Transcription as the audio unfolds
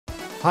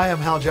Hi, I'm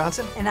Hal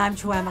Johnson. And I'm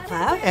Joanne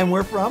McLeod. And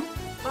we're from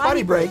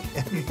BodyBreak.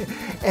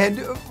 And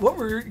what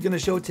we're going to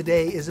show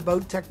today is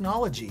about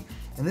technology.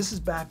 And this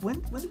is back, when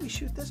did we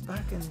shoot this?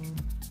 Back in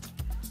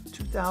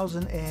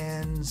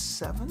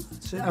 2007?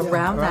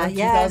 Around that,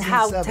 yeah, and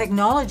how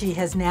technology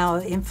has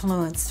now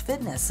influenced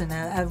fitness in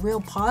a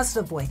real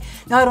positive way.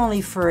 Not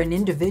only for an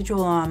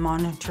individual on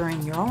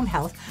monitoring your own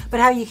health, but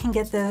how you can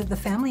get the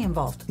family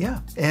involved. Yeah,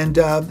 and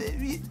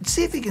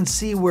see if you can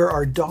see where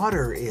our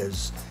daughter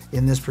is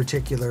in this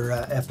particular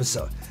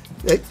episode.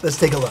 Let's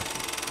take a look.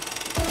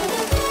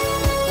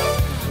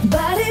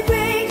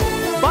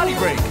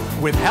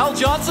 BodyBreak with Hal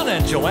Johnson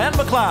and Joanne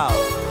McLeod.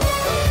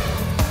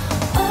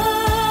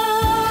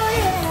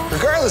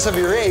 Regardless of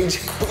your age,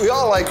 we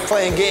all like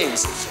playing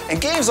games. And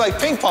games like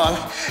ping pong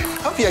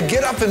help you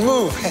get up and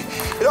move.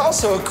 It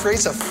also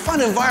creates a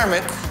fun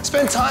environment.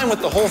 Spend time with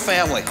the whole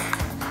family.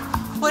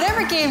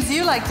 Whatever games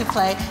you like to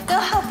play, they'll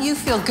help you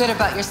feel good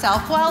about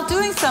yourself while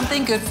doing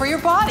something good for your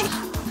body.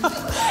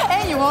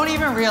 And you won't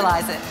even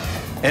realize it.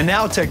 And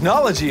now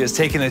technology has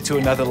taken it to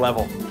another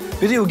level.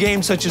 Video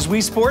games such as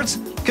Wii Sports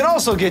can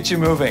also get you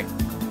moving.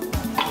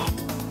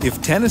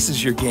 If tennis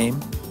is your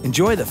game,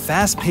 enjoy the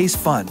fast-paced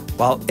fun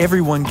while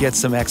everyone gets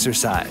some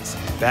exercise.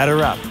 Batter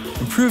up,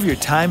 improve your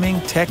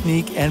timing,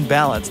 technique, and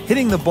balance,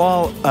 hitting the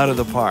ball out of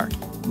the park.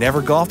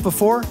 Never golfed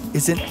before?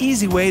 It's an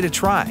easy way to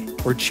try.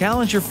 Or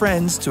challenge your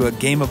friends to a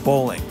game of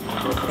bowling.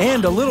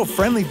 And a little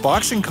friendly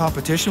boxing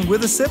competition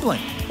with a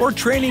sibling. Or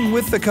training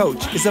with the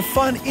coach is a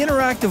fun,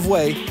 interactive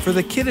way for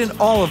the kid in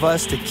all of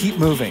us to keep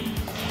moving.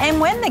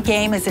 And when the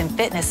game is in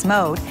fitness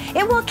mode,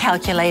 it will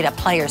calculate a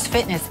player's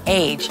fitness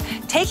age,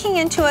 taking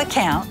into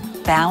account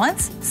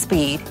balance,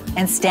 speed,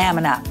 and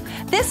stamina.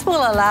 This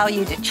will allow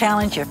you to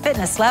challenge your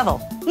fitness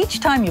level each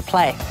time you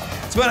play.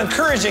 It's about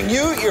encouraging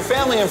you, your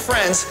family, and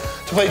friends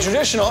to play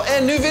traditional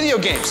and new video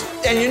games.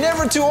 And you're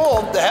never too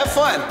old to have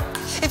fun.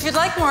 If you'd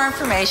like more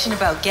information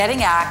about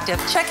getting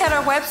active, check out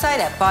our website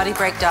at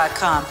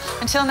bodybreak.com.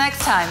 Until next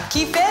time,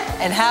 keep fit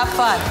and have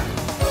fun.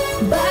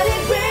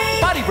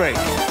 BodyBreak.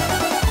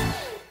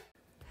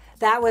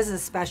 That was a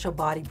special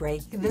body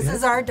break. This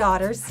is our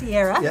daughter,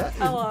 Sierra. Yeah.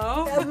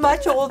 Hello.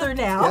 Much older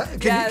now.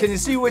 Yeah. Can you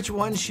see which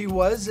one she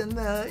was in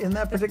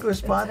that particular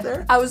spot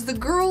there? I was the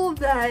girl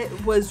that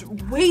was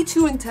way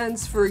too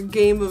intense for a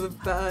game of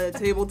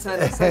table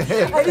tennis. I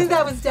think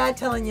that was Dad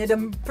telling you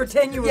to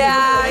pretend you were.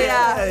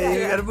 Yeah. You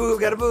gotta move,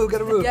 gotta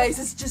move. Yeah, he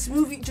says just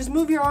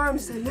move your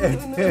arms and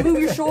move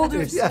your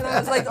shoulders. And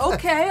I was like,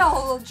 okay,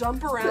 I'll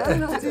jump around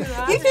and I'll do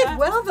that. You did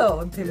well though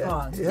in ping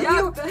pong.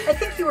 Yeah. I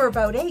think you were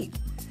about 8.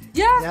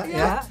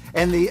 Yeah.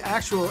 And the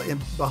actual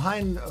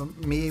behind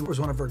me was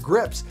one of her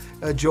grips,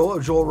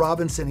 Joel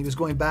Robinson. He was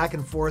going back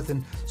and forth,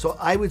 and so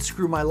I would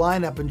screw my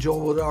line up, and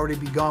Joel would already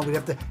be gone. We'd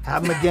have to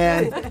have him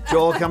again.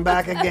 Joel come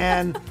back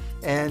again,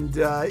 and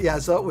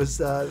so it was.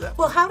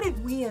 Well, how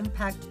did we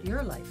impact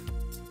your life?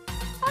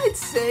 I'd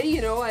say,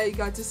 I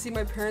got to see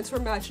my parents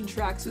wear matching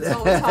tracksuits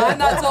all the time.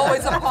 That's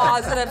always a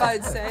positive,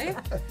 I'd say.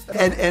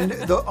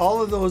 And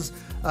all of those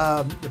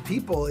the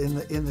people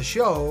in the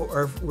show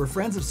were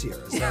friends of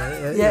Sierra's.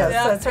 Yes,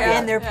 that's right.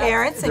 And their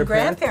parents and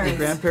grandparents.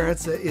 Their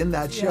grandparents in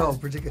that show,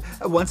 particularly.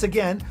 Once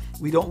again,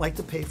 we don't like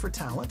to pay for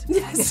talent.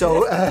 Yes.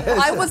 So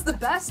I was the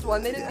best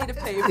one. They didn't need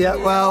to pay for me. Yeah,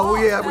 well,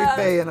 we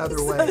pay in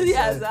other ways.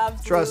 Yes,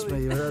 absolutely. Trust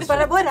me.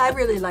 But what I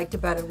really liked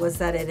about it was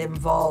that it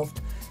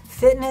involved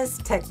fitness,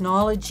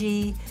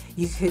 technology,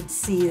 you could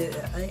see,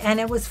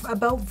 and it was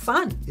about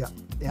fun. Yeah.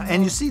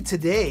 And you see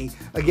today,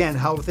 again,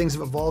 how things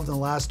have evolved in the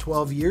last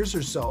 12 years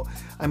or so.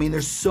 I mean,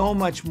 there's so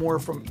much more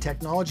from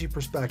technology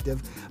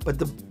perspective, but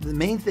the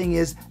main thing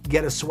is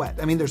get a sweat.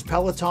 I mean, there's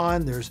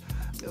Peloton, there's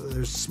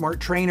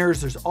smart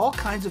trainers, there's all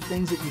kinds of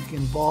things that you can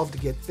involve to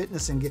get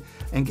fitness and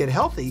get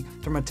healthy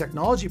from a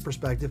technology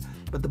perspective.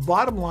 But the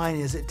bottom line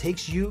is it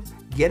takes you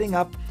getting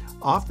up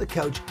off the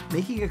couch,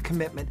 making a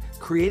commitment,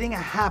 creating a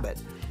habit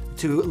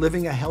to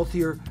living a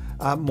healthier,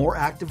 more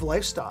active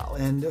lifestyle,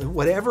 and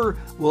whatever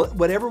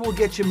will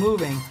get you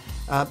moving,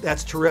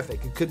 that's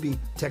terrific. It could be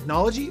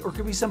technology, or it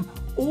could be some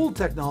old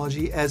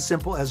technology as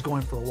simple as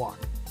going for a walk.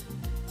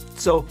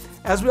 So,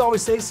 as we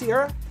always say,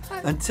 Sierra,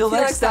 until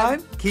next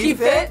time, keep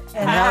fit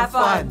and have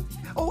fun.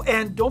 Oh,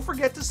 and don't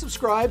forget to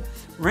subscribe,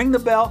 ring the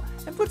bell,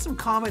 and put some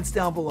comments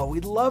down below.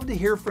 We'd love to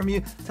hear from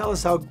you. Tell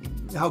us how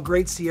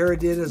great Sierra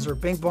did as her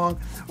ping pong,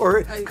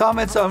 or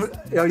comments on.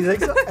 You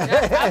think so?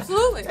 Yeah,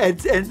 absolutely.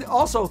 And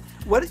also,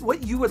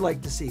 what you would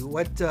like to see,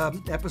 what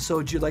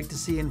episodes you'd like to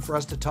see, and for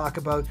us to talk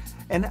about,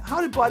 and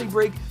how did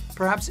BodyBreak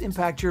perhaps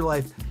impact your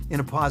life in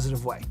a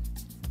positive way?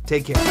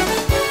 Take care.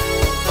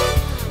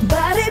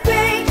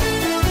 BodyBreak.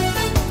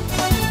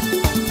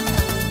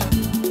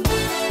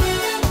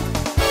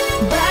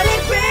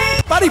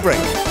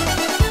 BodyBreak.